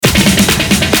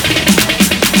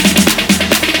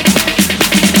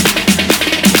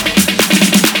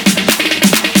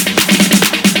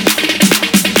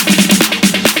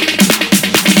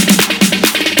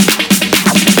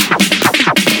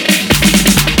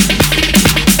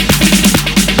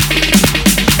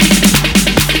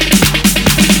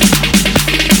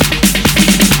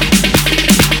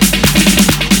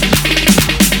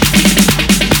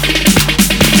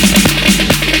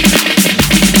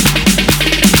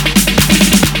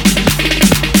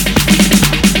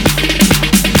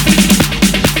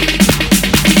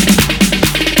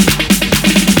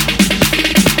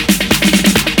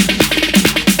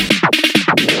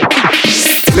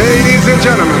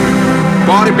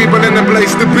people in the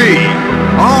place to be.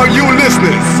 All you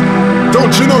listeners, don't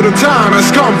you know the time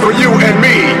has come for you and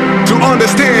me to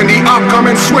understand the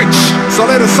upcoming switch? So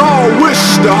let us all wish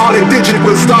the Harley Digit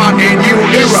will start a new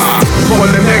era for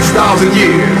the next 1,000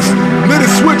 years. Let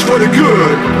it switch for the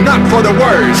good, not for the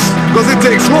worse, cause it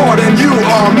takes more than you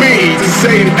or me to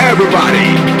save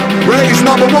everybody. Raise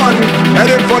number 1,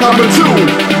 headed for number 2.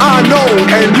 I know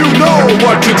and you know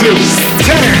what to do.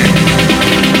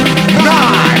 10,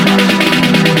 9,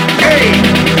 8,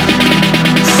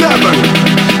 7,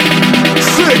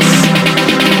 6,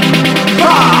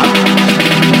 5,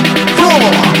 4,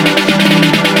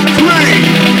 3,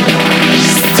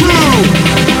 2.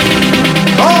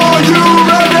 Are you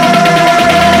ready?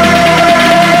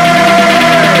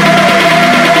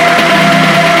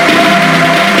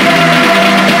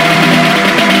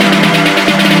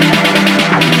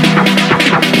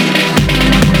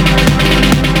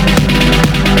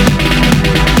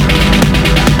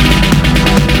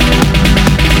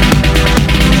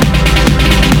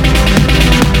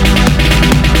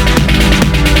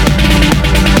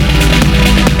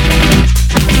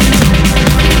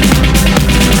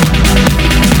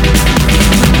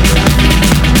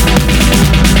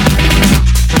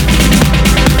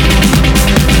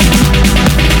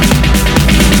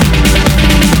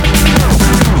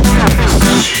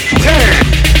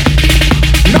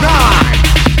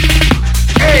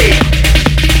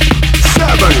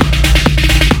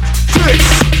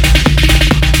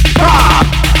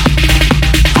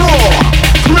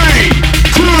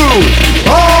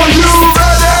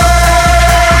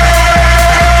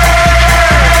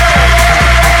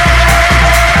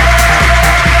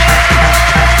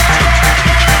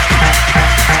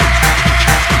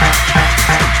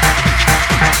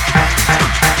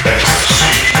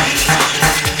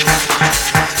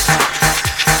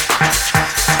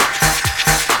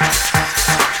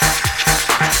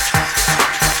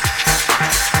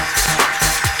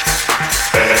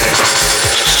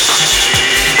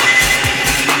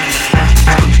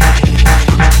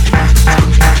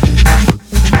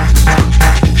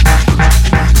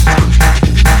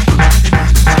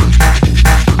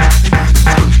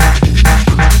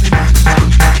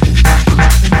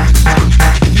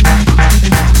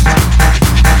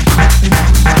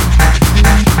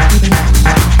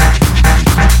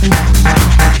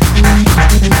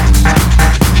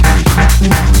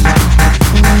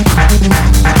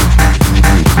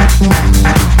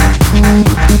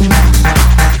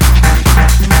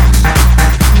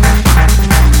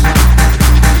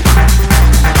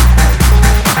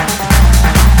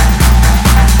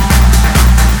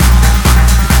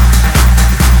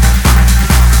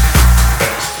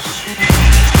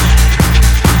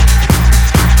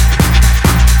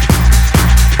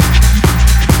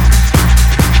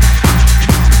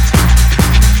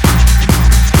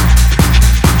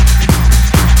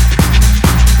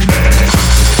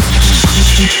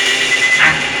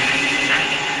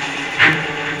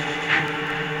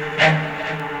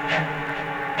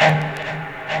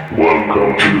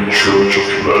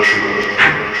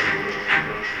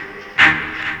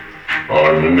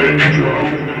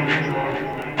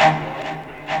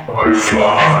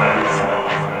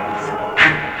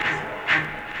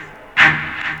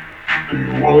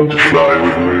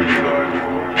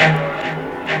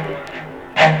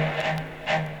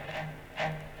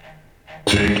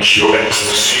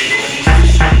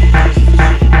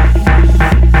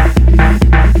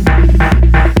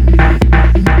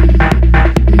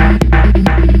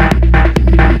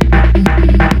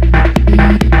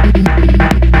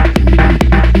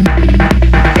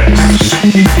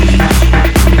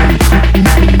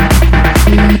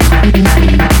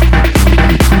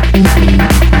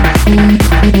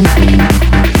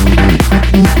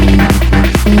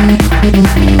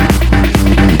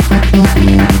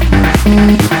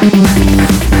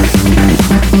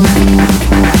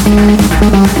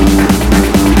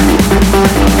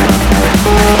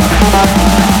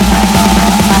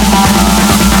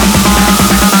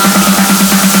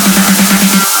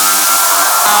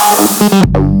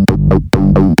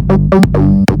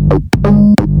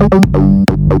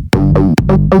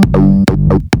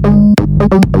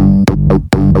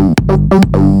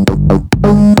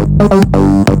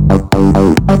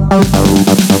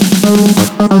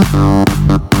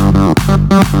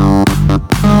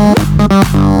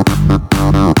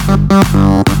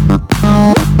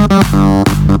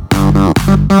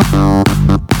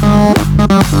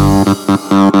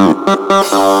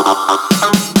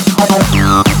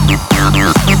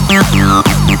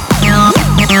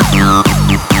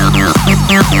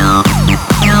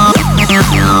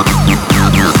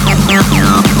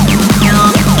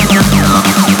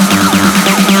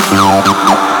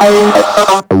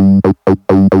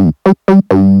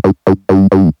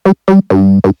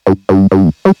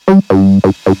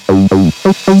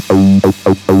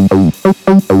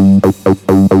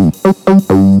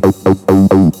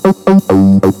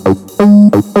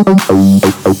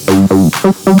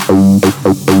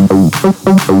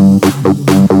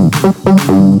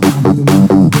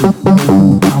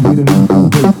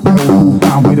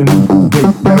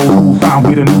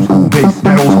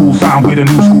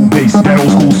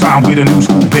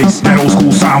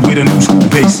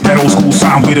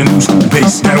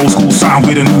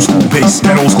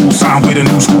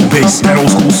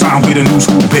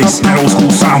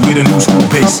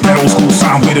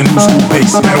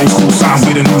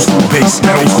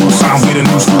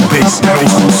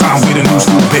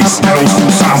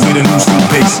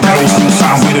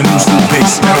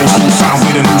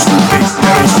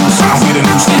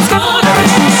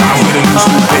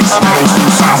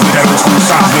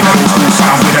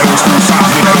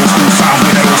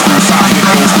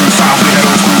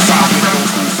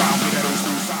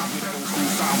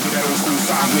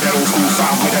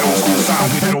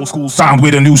 Sound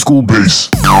with a new school bass.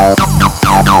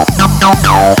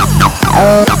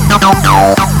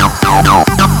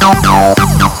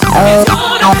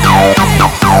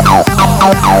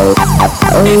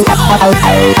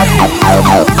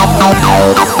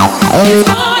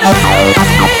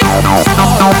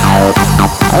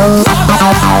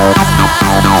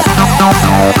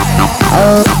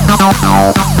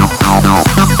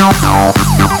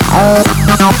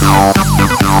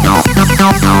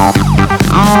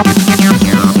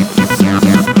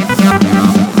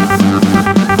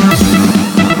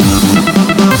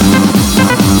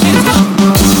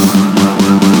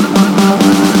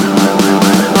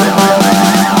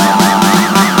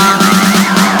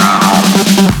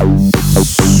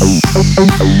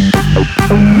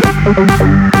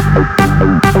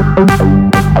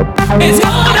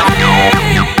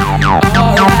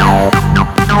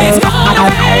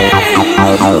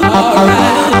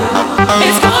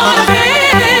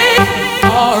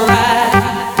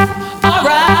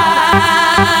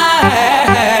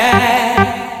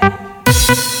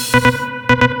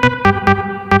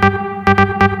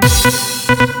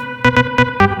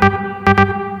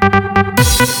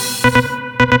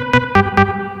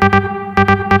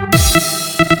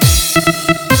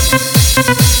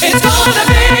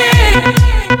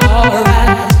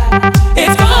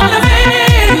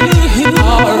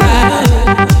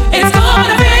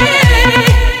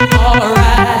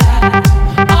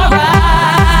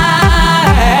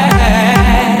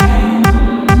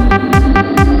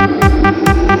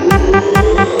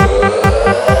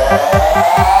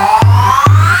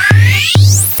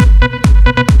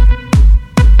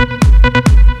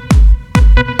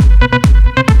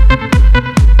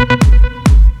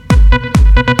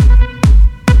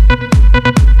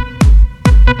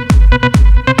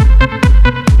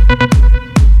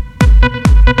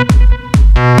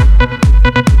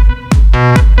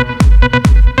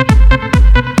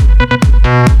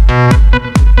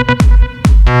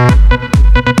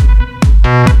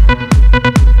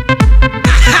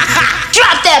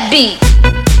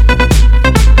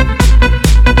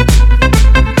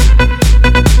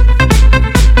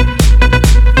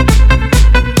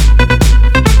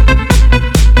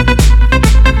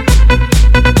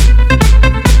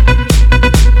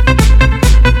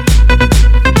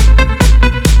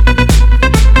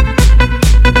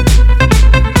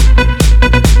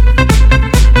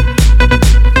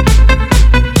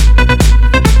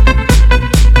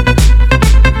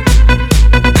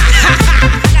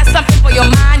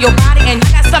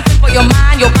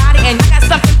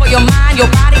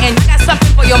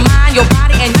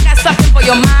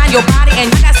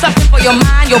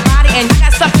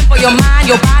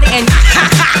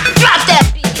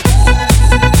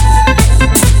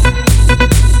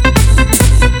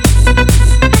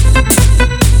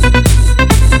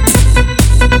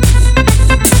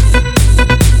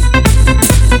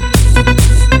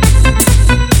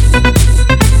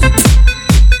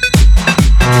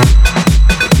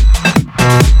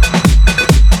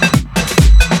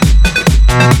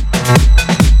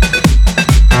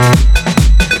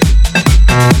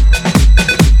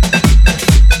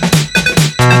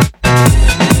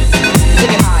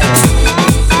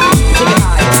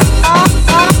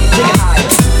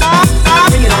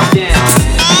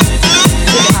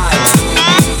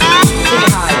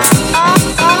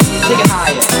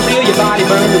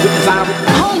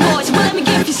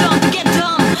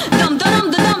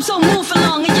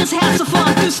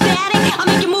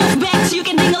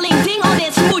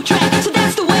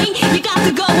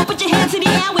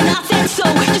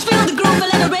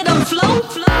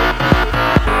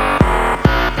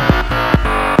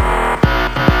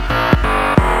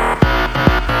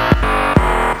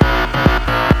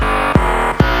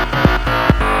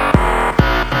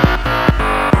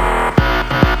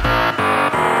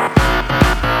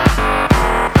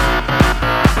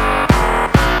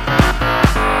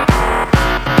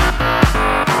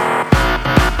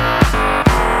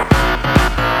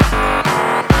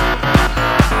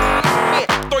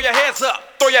 hands up,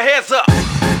 throw your hands up.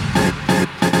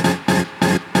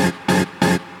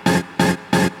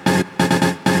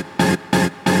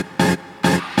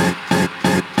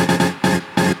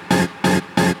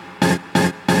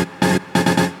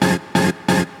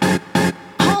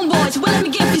 Homeboys, well let me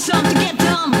give you some to get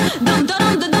dumb. Dum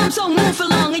dum dum dum, so move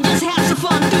along and just have some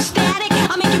fun. Through static,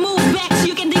 I make you move back so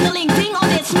you can ding-a-ling-ding on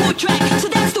that smooth track. So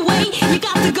that's the way you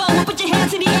got to go. Put your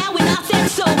hands in the air when I said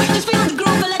so. Just feel the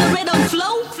groove and let the rhythm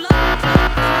flow.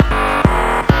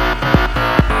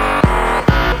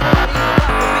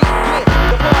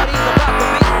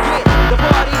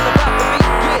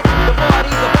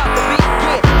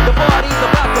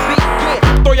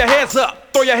 Throw your hands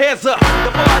up, throw your hands up.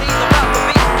 The party's about to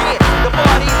begin. The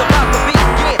party's about to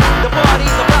begin. The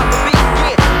party's about to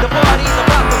begin. The party's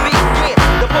about to begin.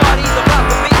 The party's about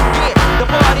to begin. The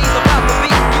party's about to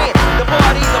begin. The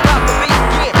party's about to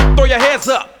begin. Throw your hands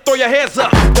up, throw your hands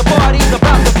up. The party's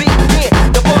about to begin.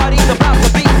 The party's about to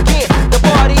begin. The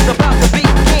party's about to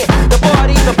begin. The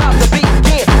party's about to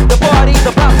begin. The party's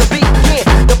about to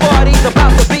begin. The party's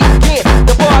about to begin.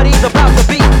 The party's about to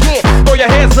begin. Throw your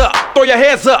hands up, throw your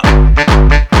hands up.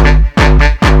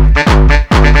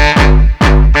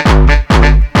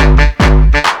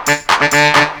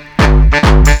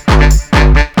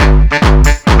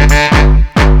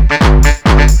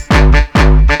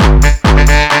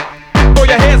 Throw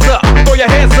your hands up, throw your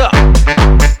hands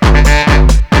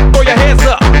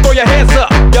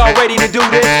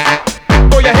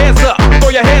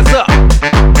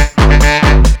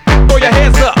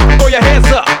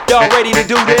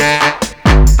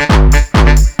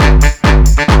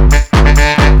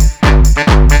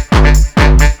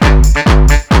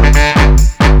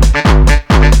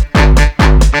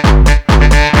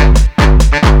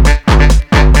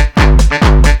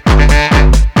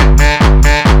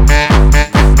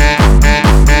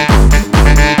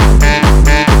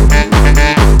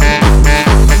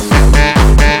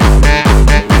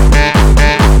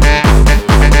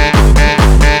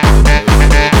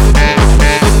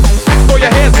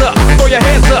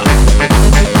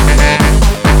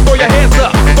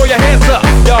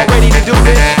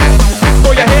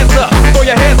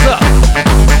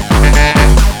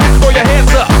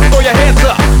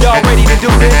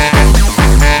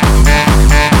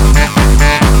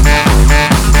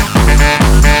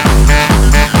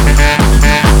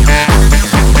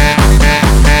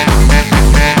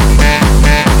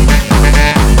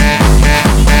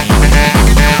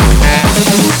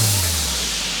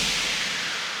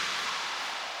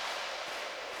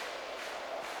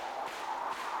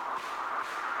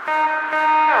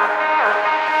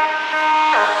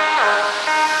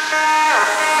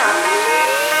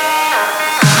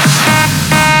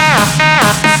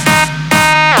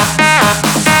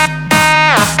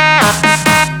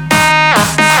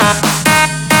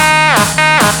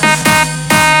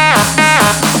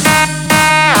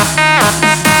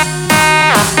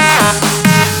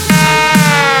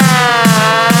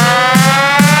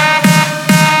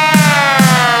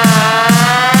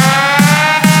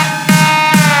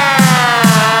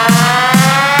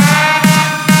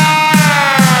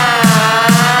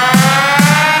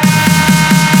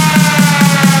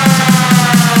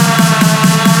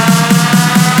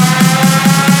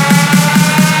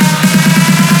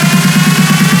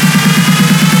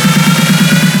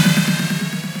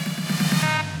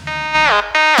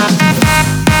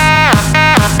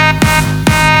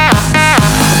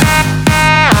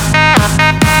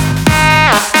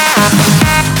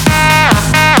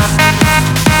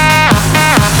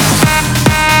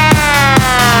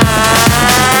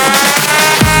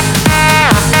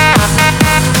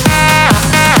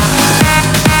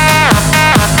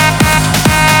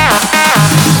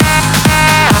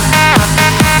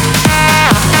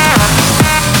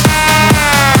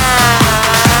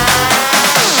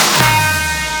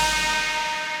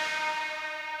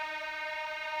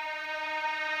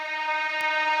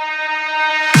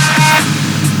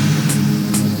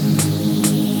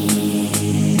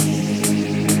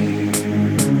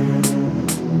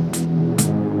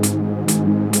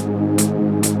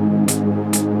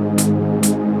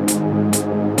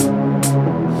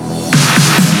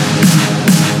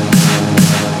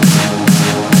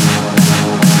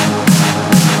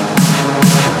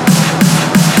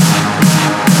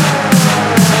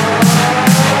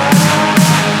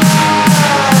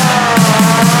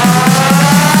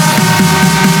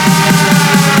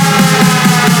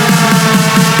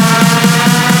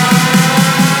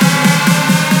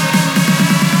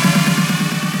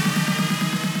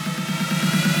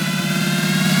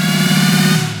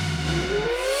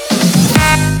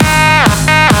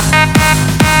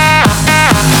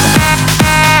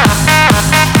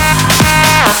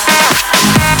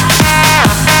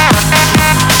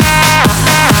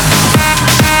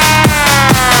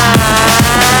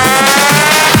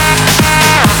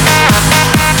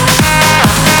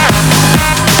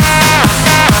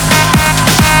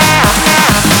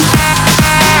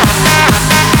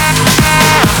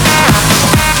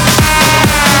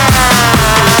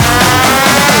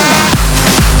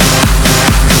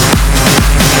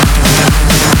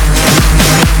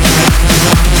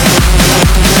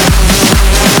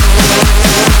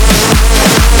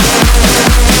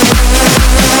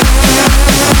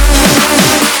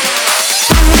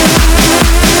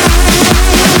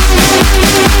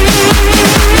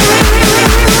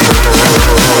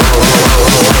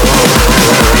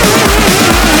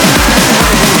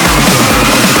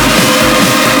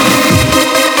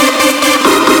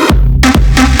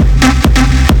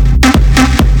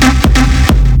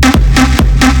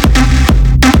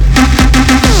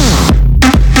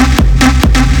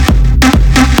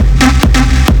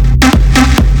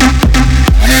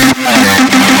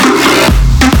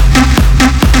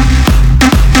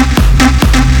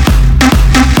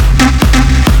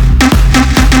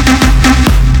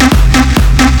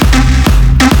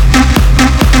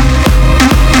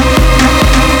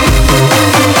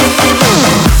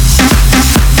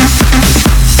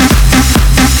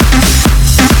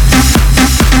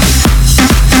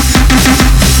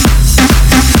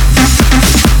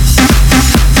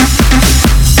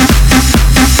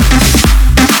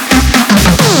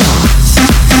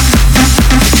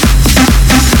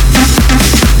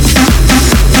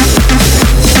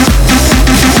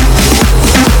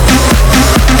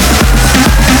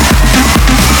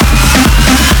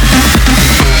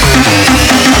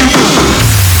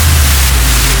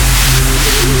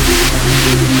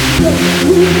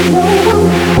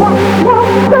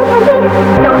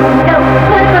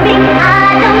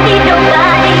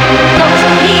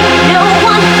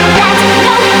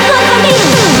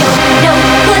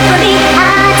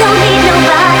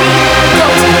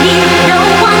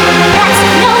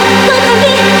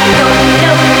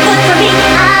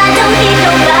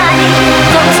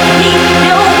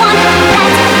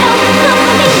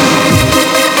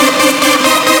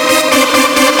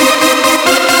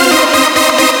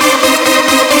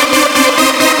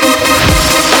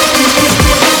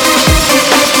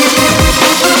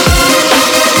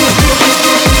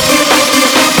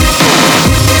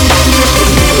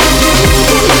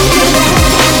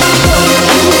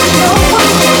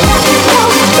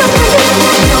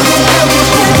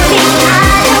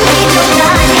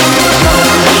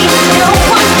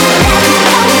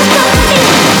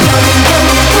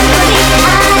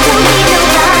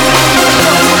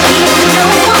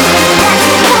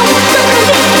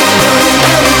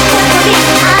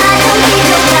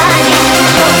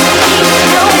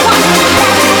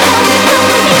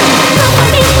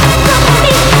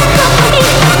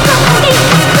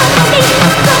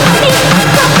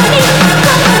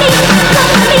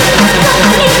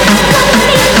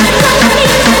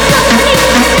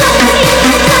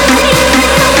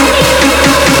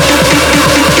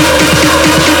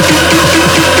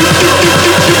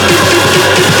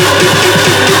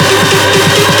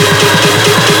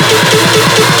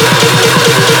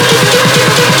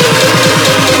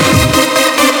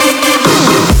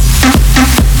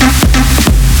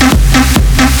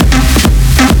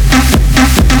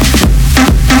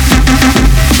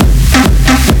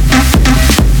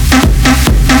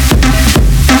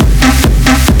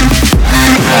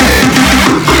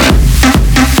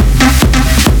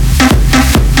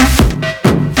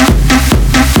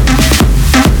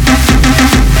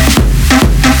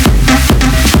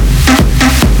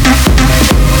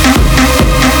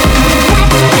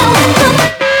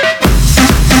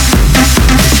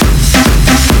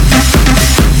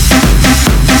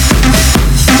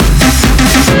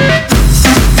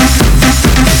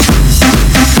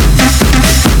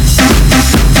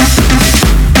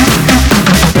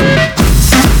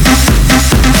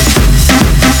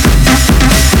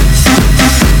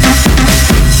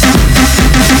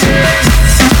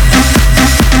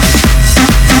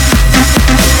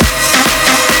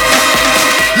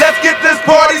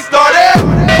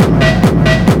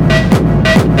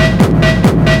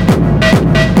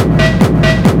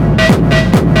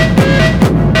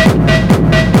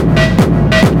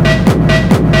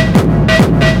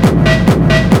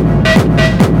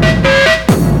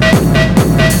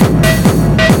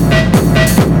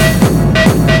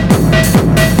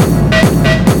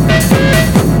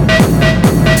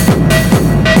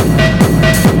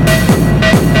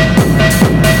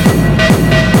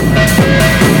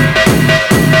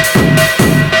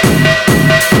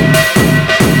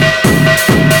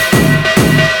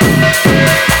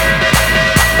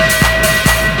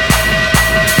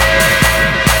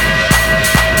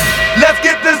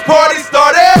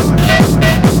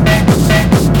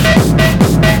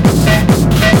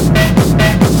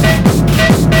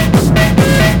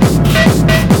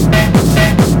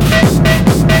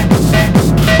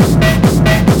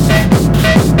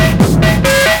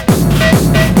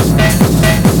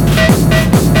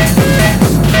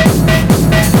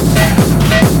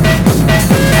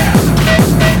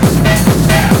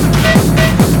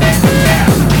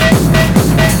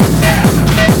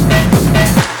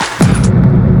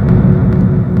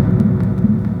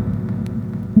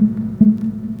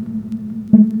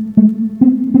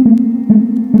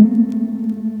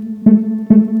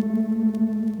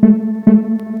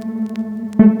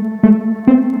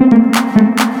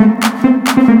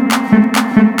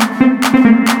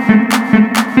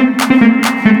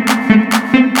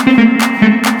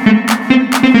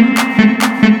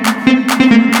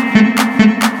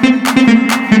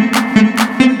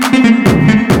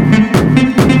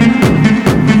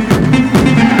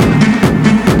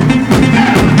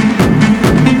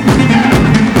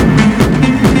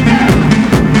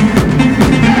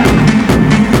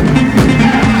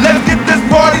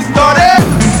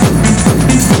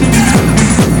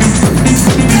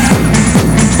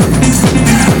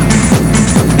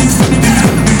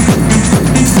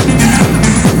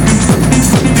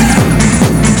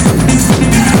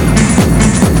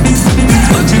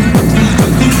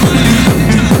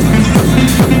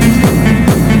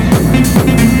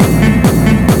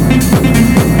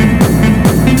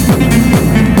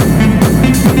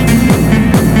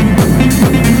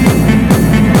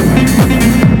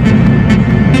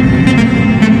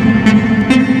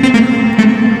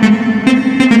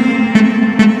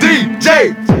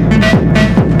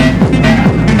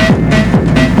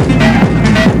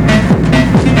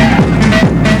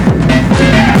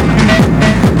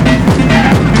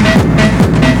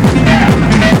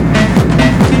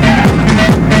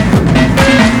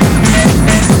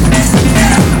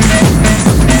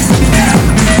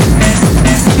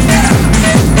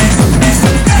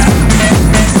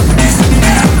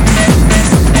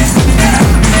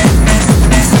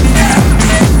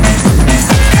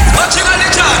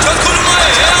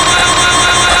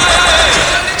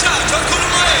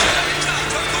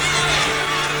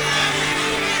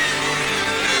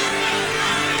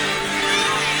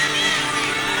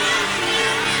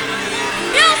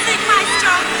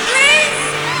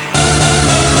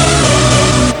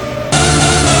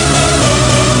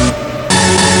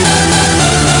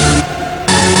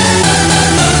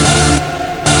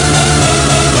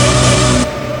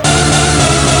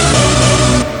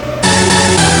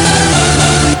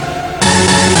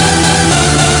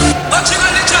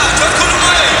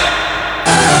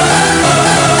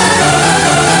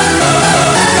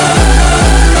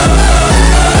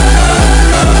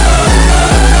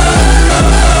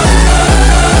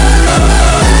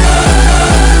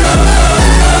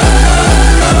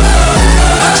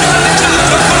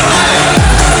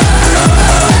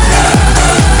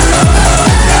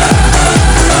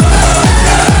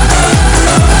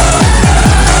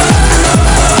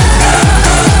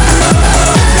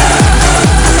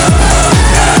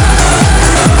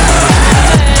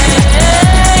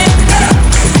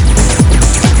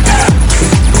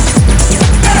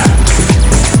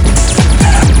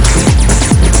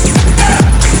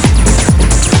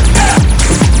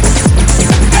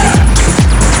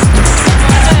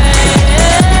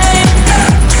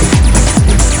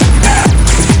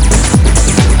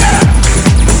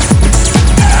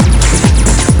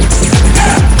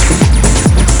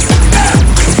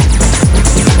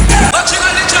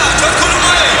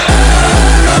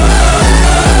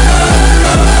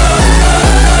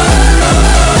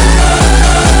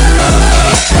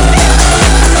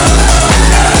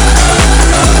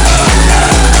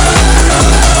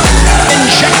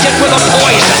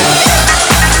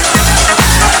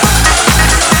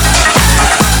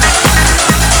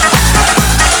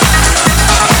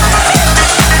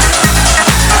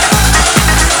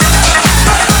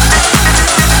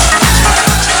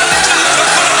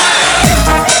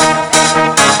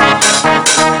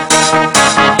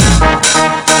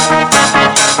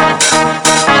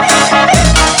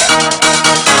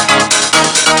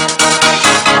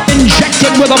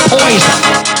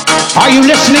you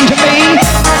listening to me?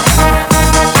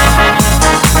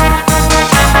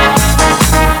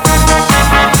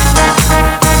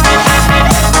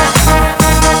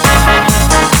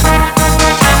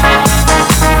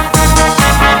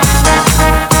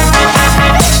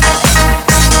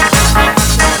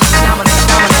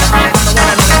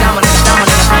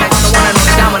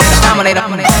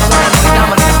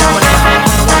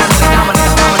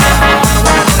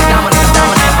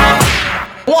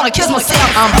 Wanna kiss myself?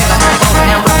 I'm bigger and bolder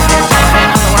and rougher and tougher. In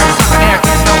other words, sucker, there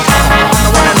is no other. I'm the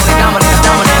one and only dominator,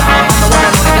 dominator. I'm the one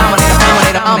and only dominator,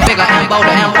 dominator. I'm bigger and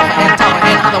bolder and rougher and tougher.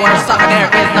 In other words, sucker, there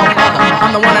is no other.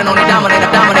 I'm the one and only dominator,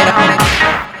 dominator.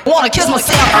 Wanna kiss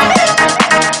myself?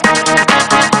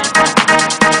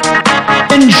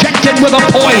 Injected with a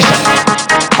poison.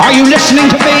 Are you listening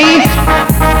to me?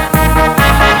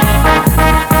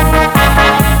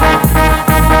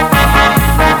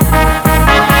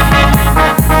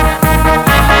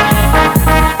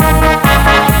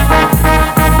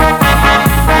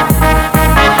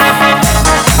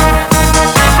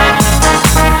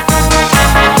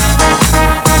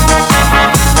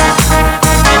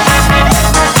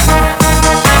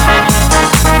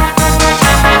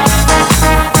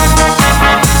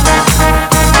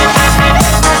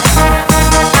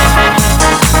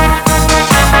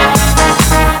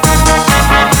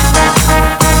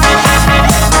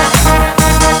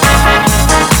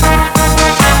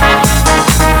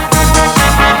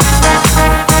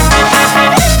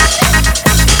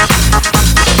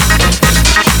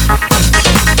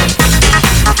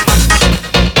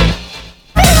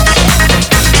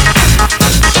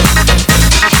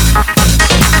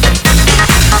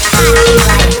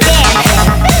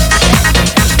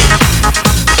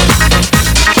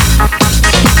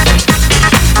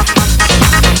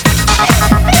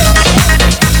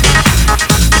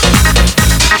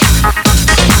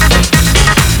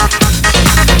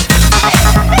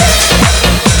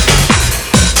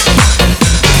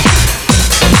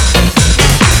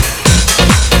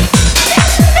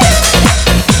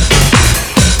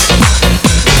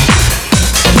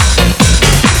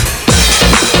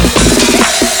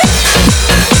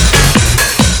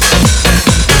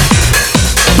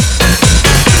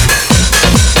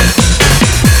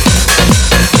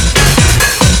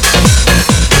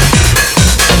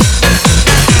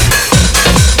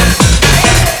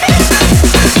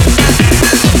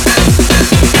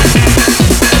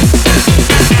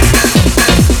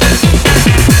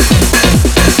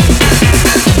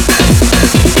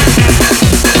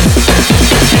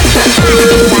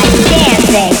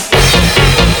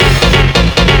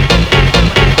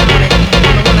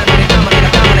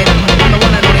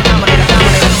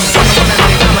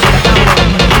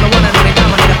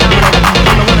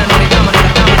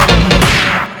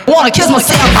 Wanna kiss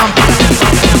myself? I'm bigger and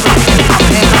bolder and rougher and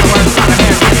tougher. In other words, sucker,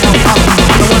 there is no other.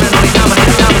 I'm the one and only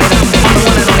dominator, dominator. I'm the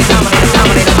one and only dominator,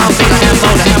 dominator. I'm bigger and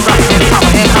bolder and rougher and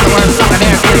tougher. In other words, sucker,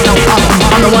 there is no other.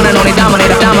 I'm the one and only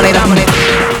dominator, dominator.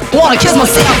 Wanna kiss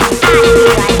myself?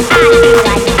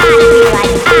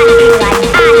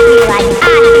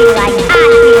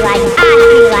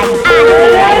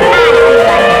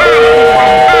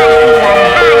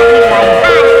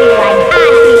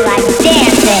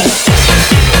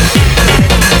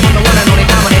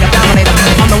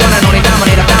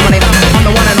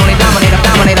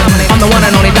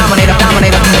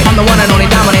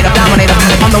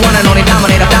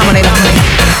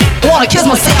 Wanna kiss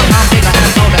myself? I'm bigger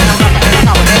and bolder and rougher and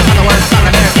tougher. In other words, sucker,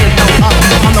 there is no other.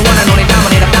 I'm the one and only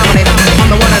dominator, dominator. I'm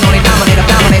the one and only dominator,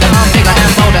 dominator. I'm bigger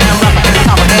and bolder and rougher and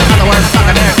tougher. In other words,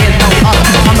 sucker, there is no other.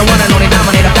 I'm the one and only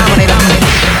dominator, dominator.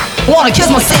 Wanna kiss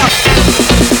myself?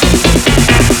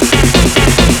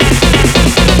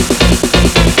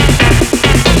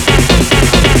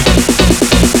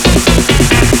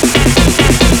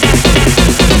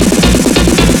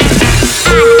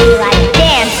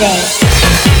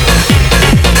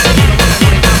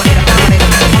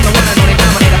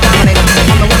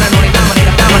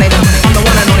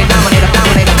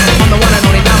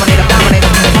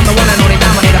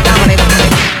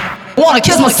 Wanna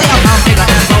kiss myself? I'm bigger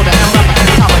and bolder and rougher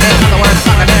and tougher. In other words,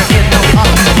 sucker, there is no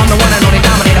other. I'm the one and only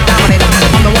dominator, dominator.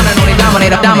 I'm the one and only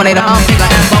dominator, dominator. I'm bigger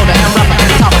and bolder and rougher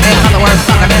and tougher. In other words,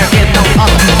 sucker, there is no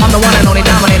other. I'm the one and only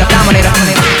dominator, dominator.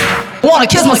 Wanna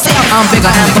kiss myself? I'm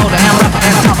bigger and bolder and rougher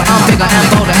and tougher. I'm bigger and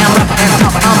bolder and rougher and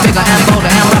tougher. I'm bigger and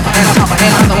bolder and rougher and tougher.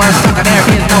 In other words, sucker, there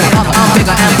is no other. I'm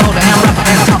bigger and bolder and rougher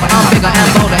and tougher. I'm bigger and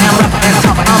bolder and rougher and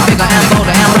tougher. I'm bigger and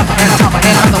bolder and rougher and tougher.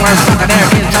 In other words, sucker, there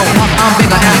is no other. I'm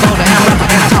bigger and bolder and rougher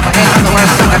and tougher. In other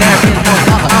words, sucker, there is no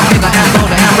other. I'm bigger and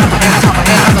bolder and rougher and tougher.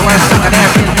 In other words, sucker,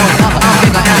 there is no other. I'm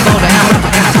bigger and bolder and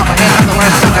rougher and tougher. In other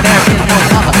words, sucker, there is no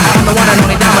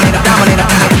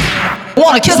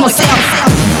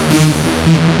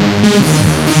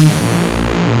Injected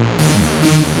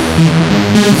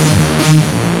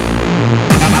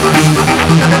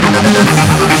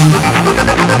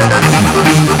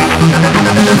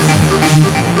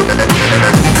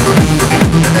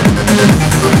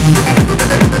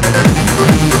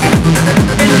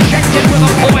with a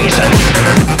poison.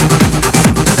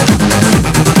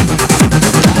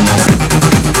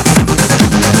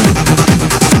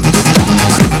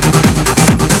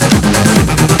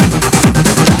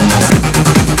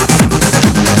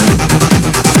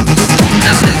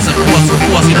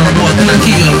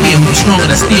 Stronger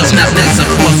than steel, snap necks of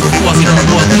force, you don't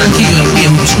report, then I kill you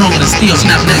and I'm stronger than steel,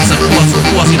 snap necks of force,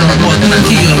 you don't report, then I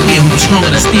kill you and I'm stronger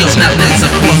than steel, snap necks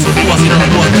of force, you don't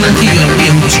report, then I kill you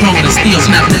and I'm stronger than steel,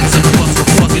 snap necks of force,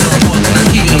 you don't report, then I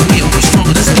kill you and I'm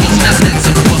stronger than steel, snap necks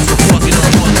of force, you don't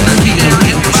report, then I kill you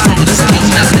and I'm stronger than steel,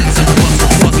 snap necks of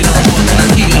force, you don't report, then I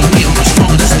kill you and I'm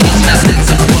stronger than steel, snap necks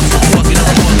of force, you don't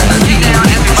report, then I kill you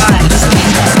and I'm stronger than steel.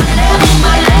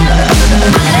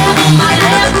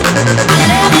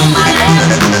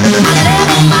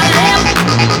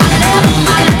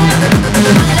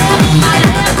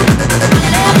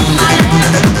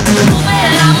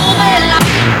 Movela, movela.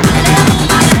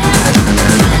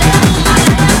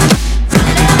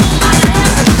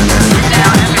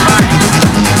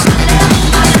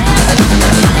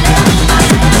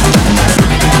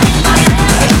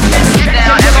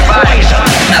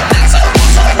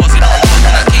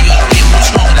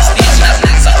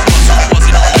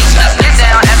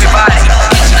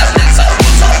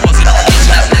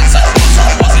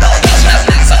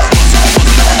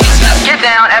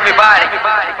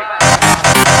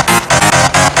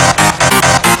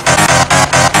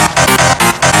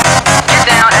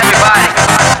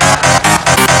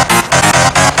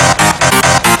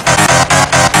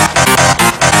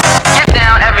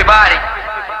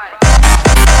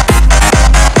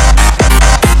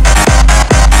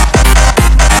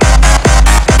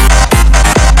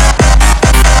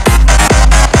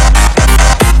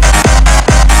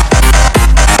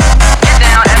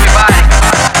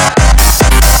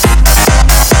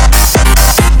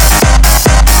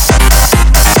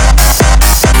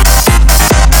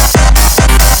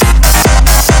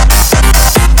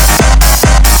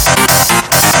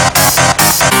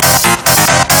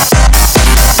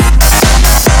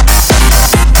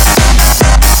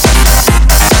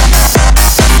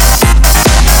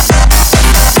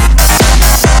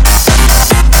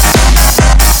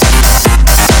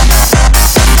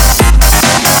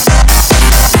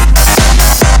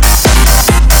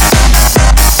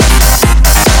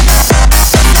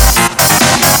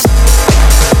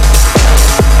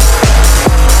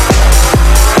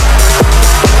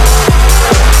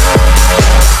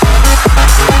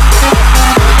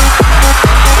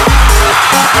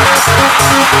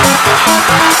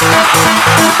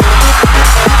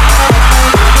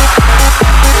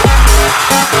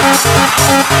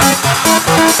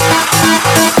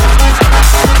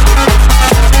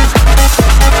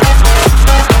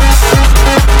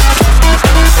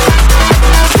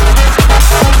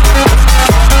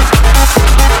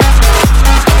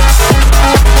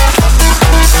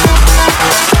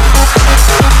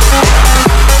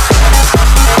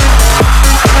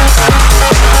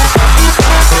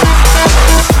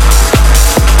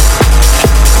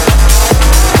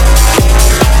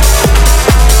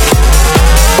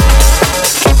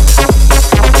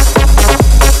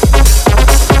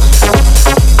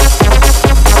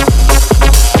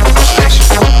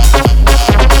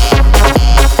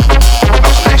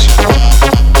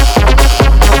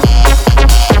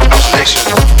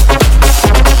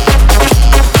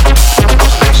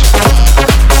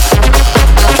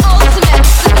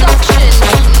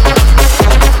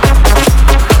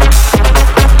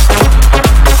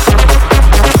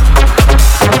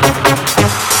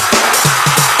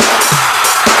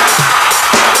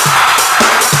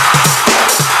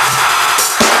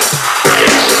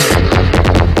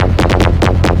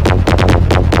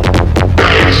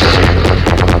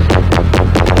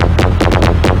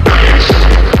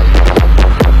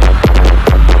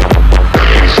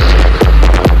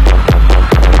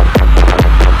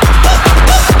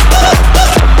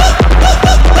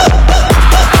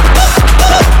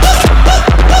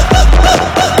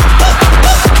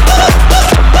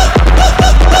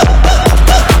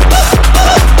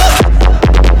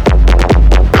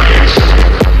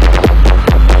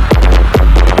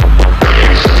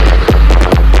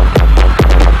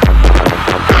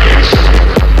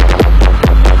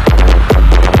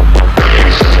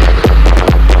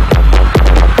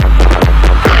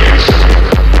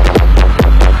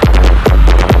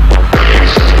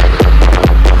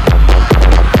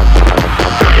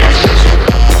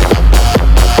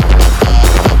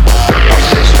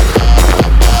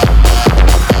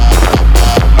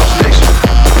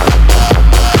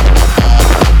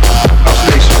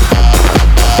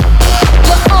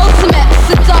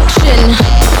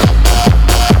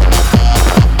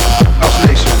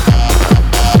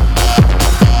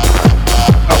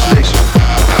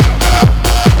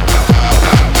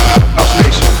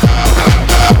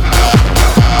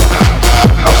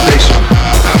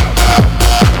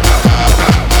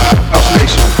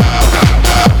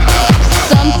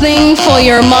 healing for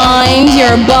your mind,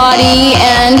 your body,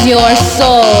 and your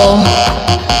soul.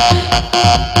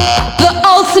 The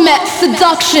ultimate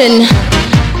seduction.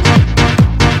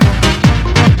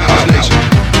 House Nation.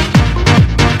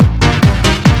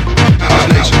 House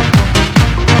Nation.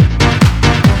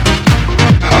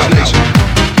 House Nation.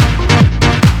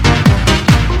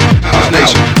 House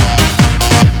Nation.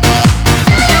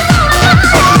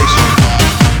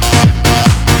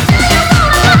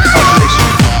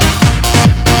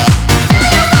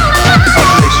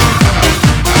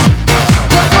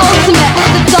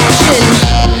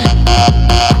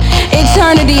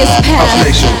 Eternity is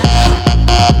past.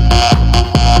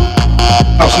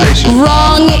 House Nation.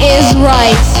 Wrong is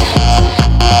right.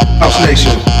 House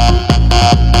Nation.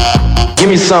 Give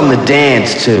me something to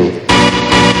dance to.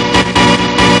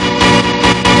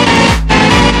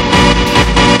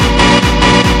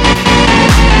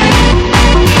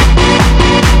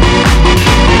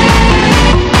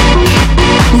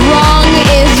 Wrong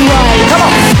is right. Come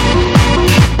on.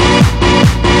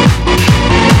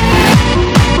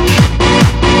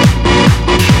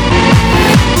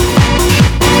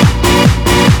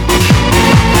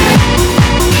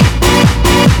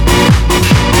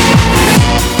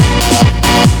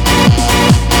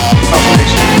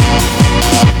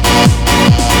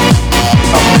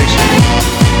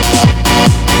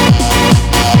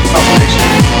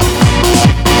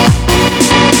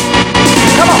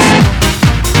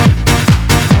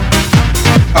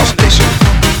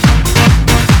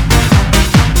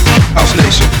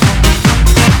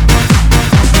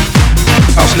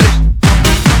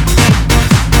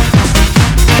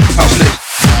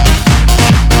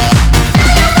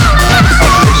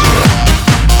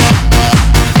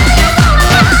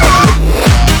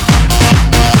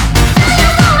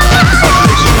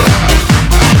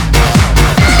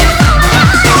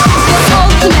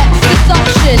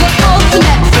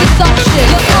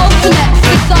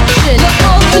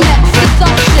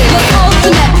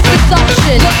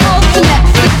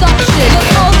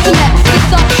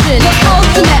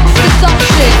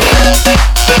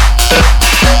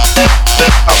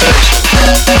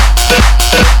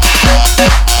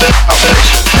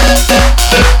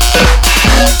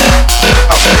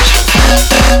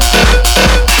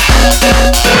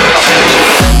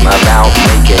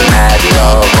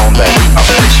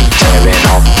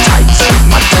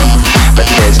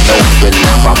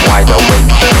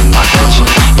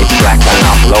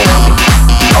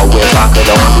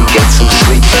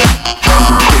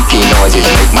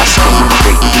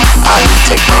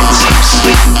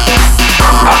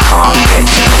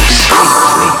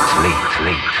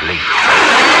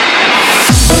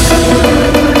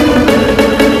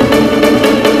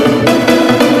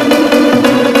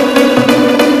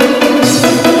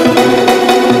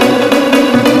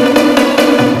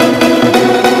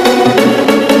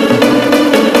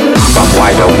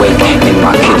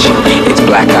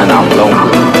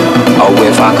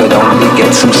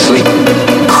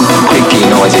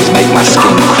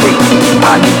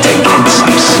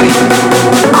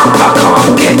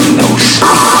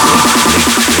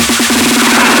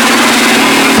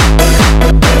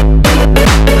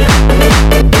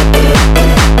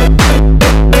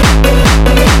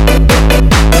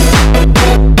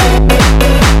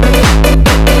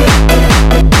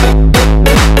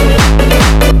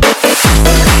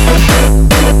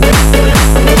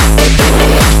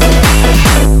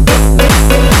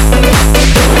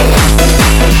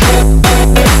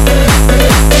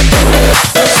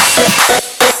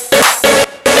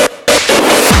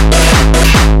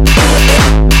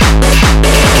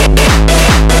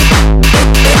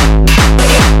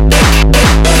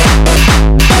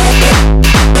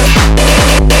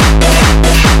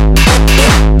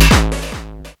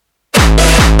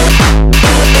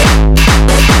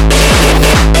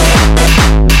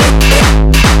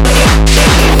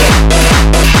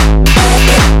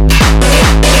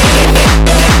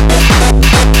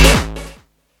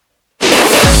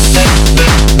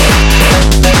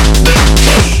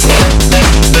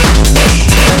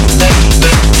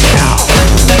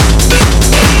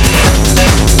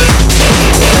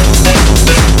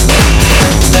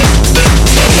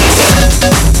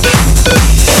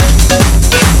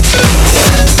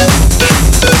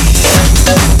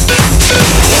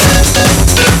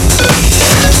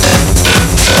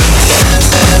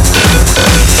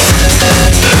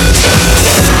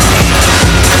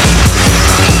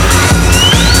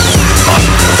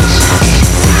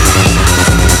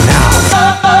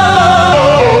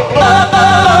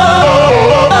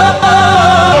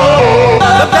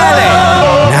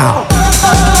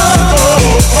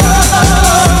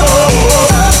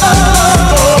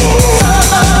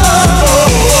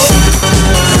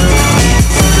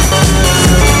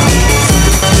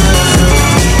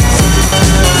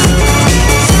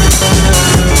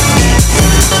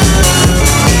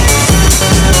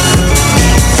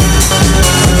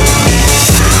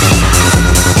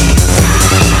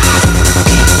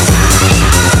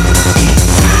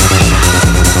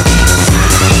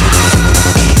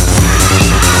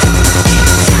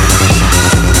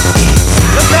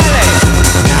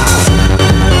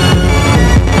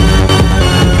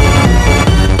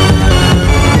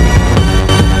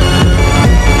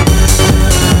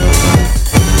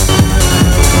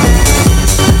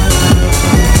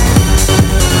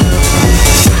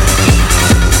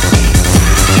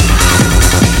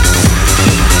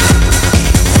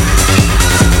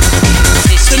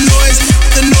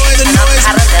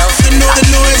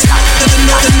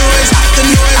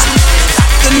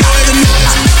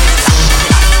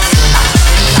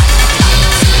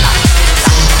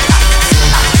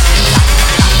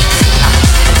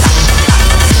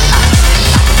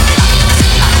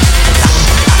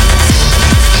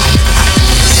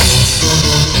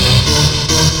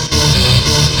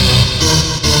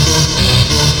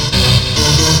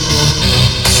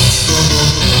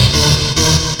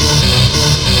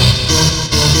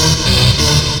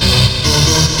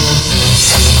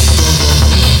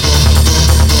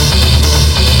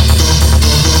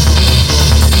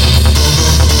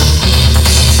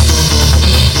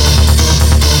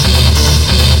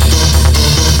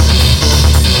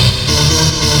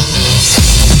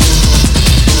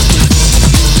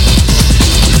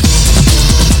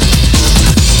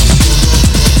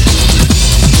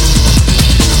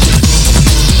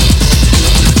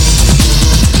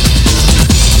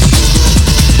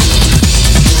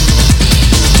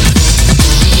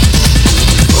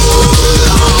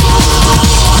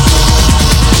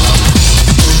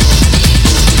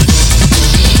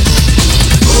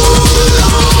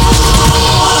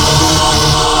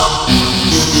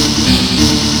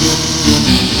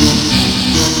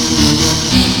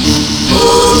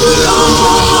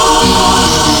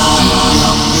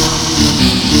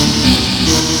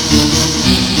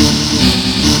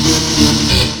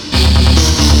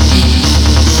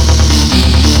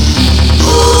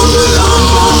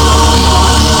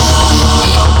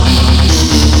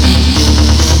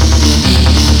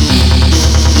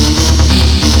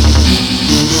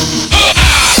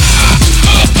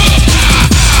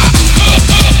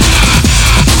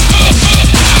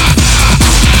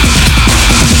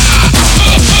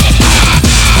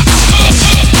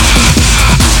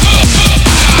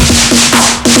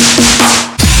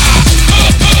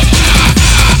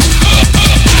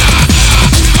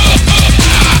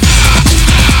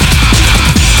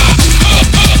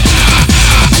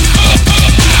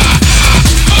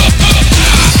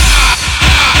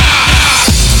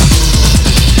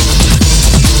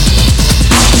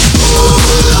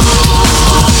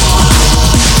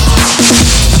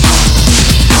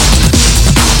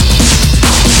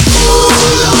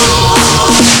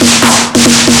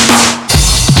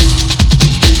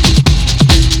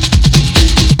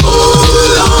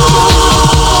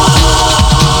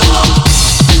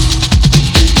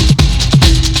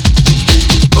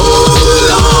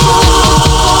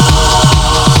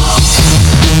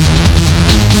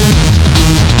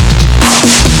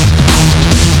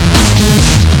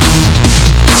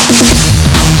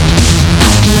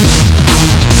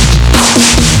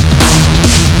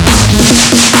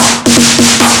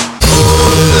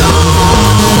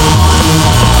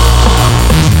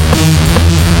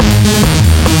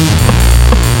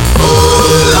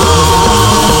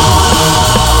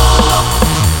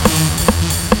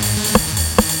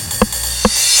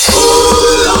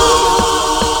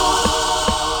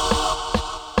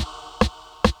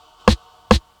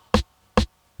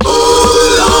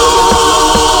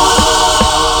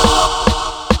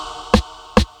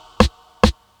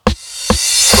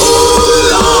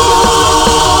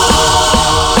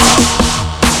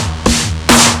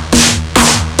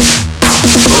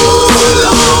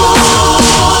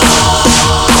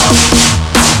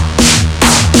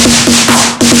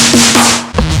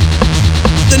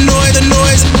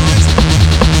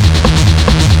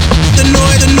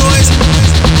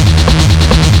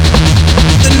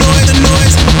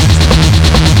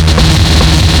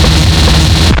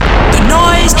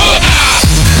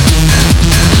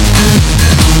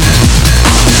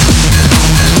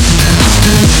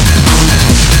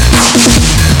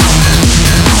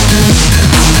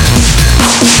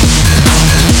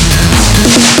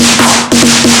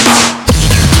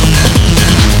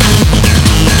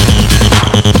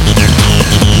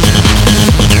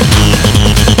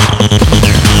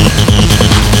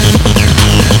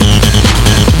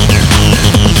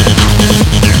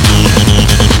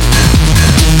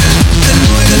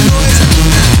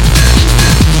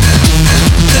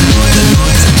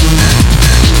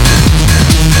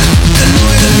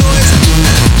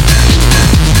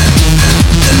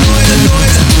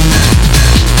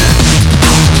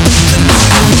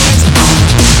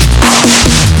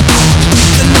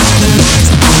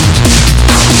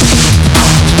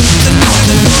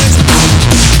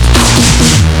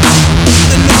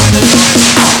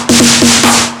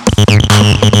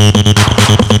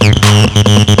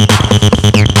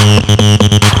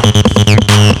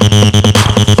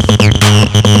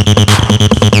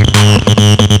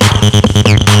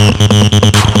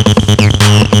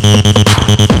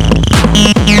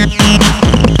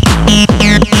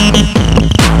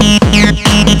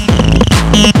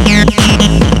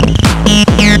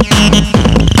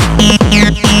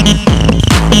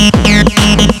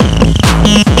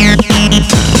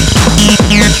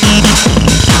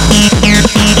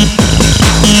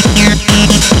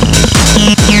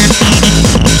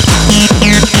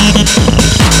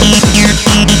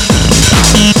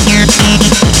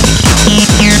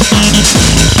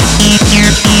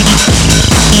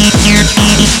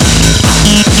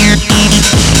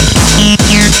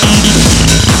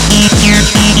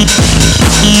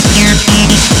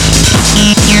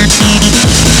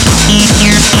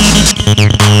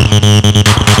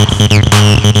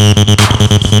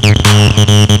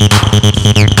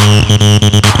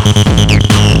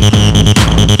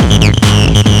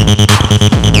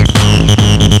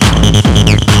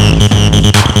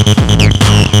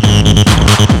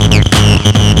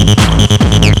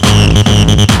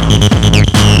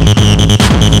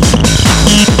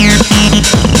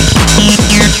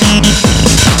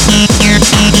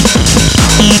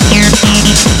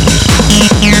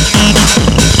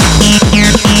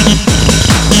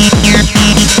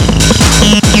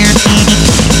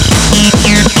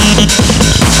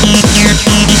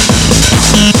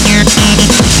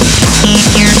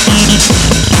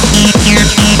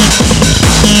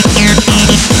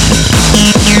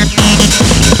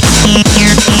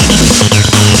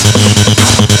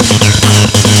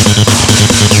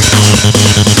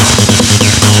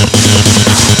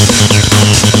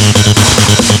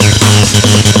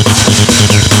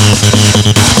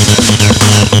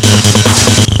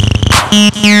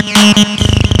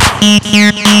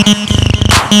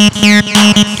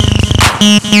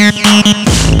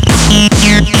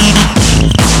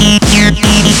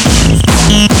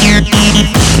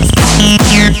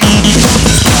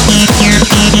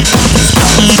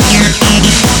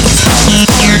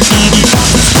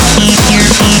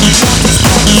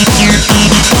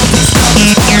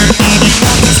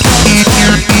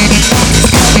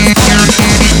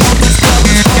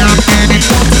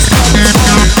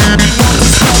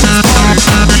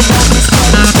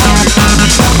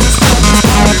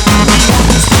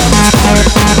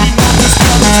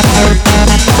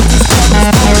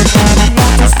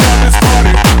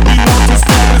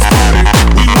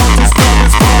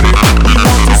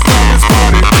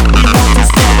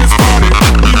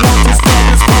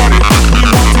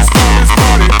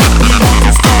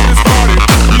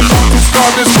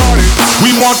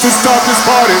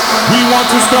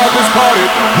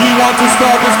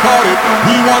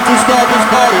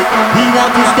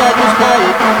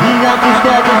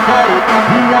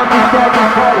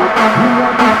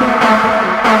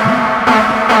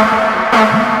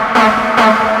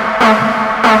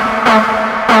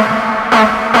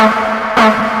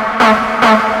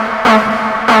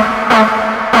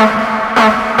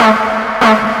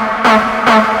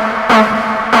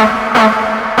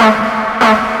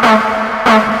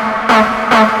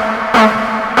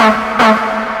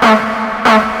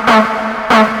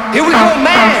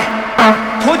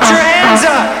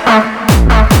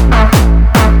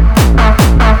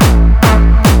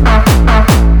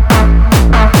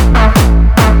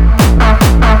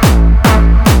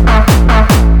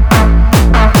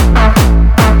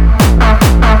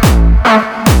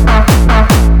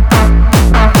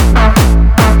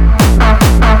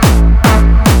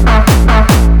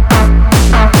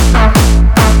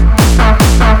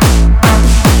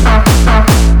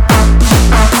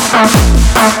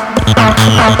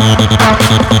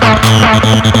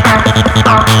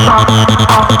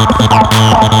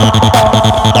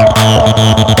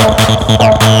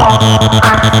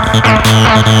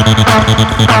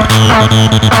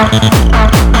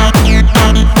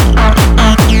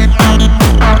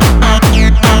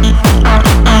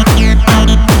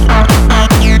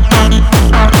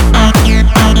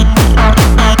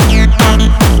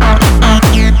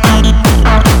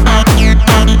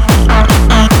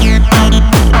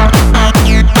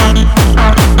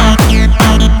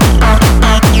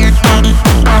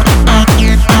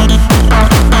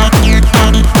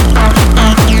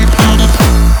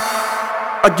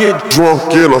 I get drunk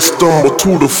and I stumble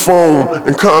to the phone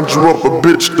and conjure up a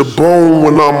bitch to bone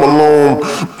when I'm alone.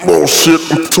 Bullshit,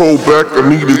 I'm told back I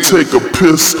need to take a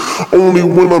piss. Only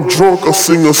when I'm drunk I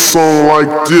sing a song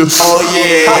like this. Oh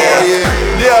yeah,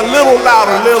 yeah, a little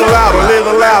louder, little louder,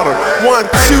 little louder. 1,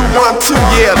 2, 1, 2,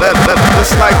 yeah,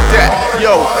 that's like that.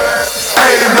 Yo,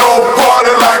 ain't no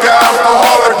party like an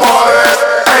alcoholic party.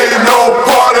 Ain't no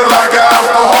party like an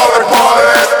alcoholic party.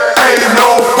 Ain't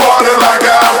no party like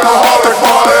an alcoholic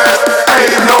party.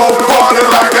 Ain't no party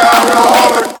like an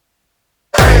alcoholic.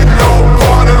 Ain't no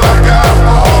party like an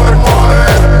alcoholic party.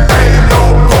 Ain't no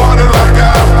party like an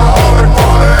alcoholic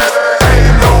party.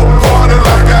 Ain't no party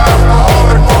like an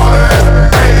alcoholic party.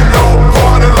 Ain't no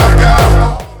party like an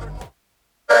alcoholic.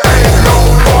 Ain't no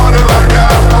party like an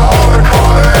alcoholic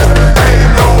party.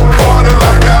 Ain't no party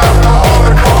like an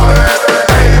alcoholic party.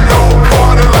 Ain't no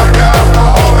party.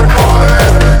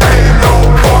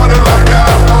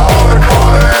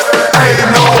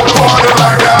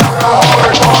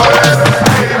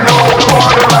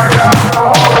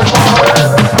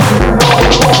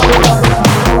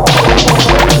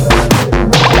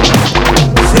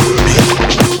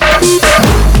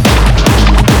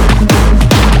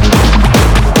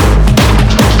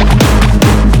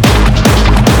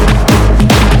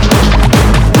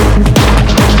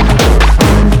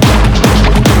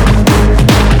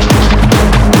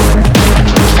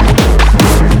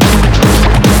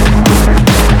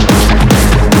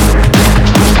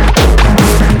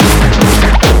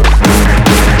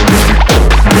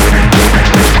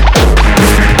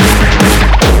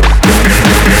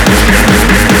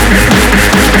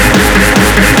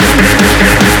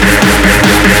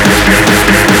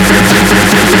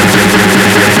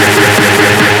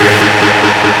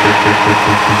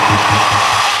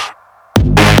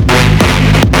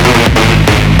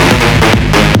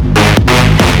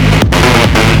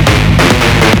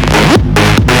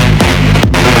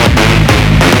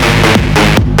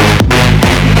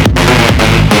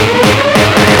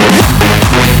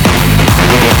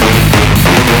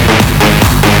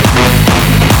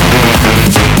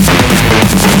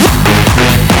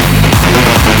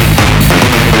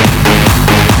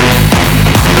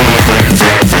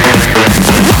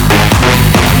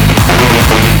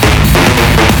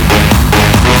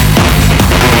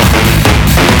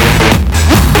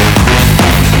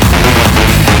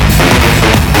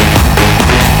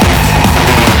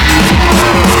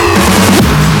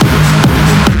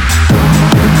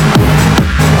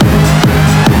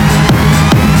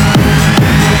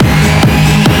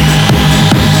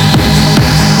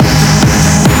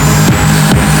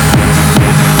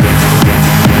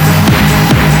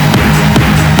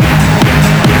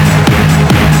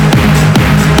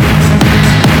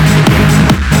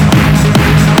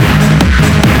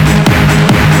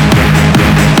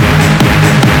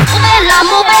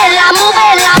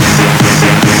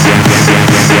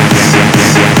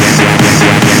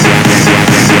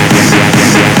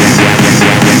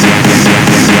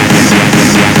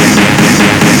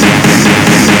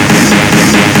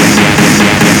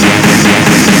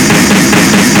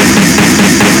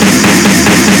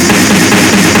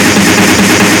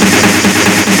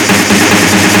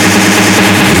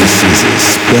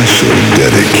 Special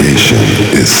dedication,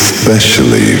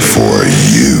 especially for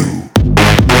you.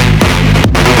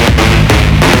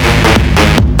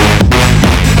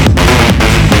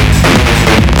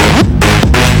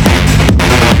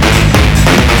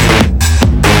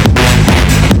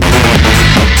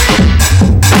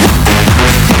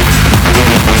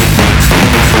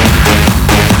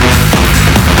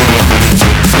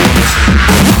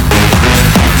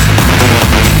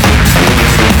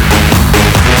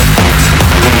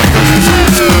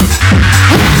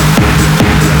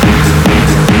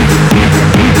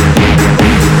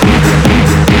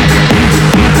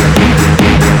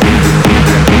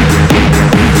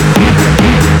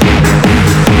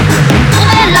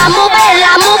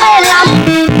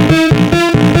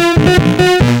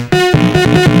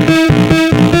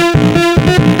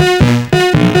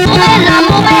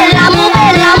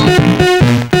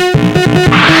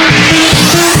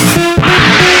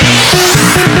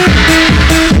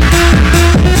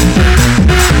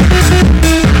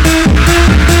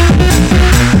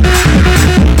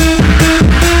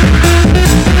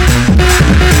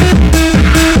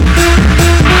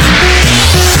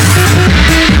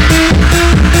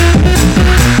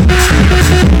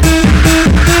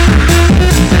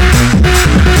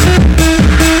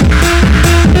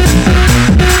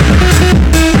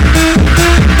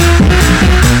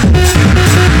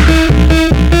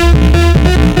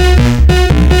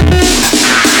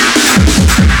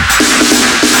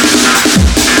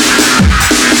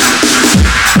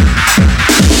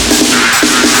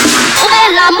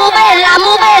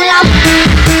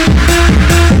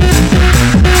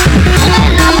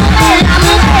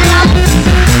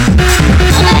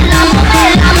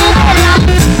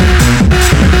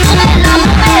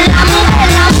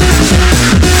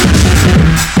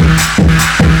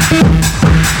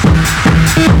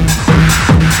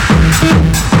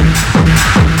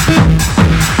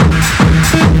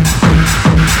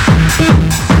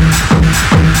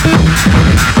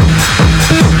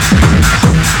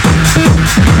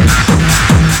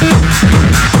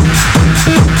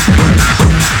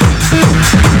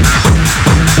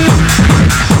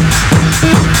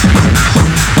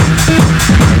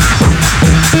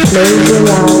 Major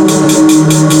Lounge.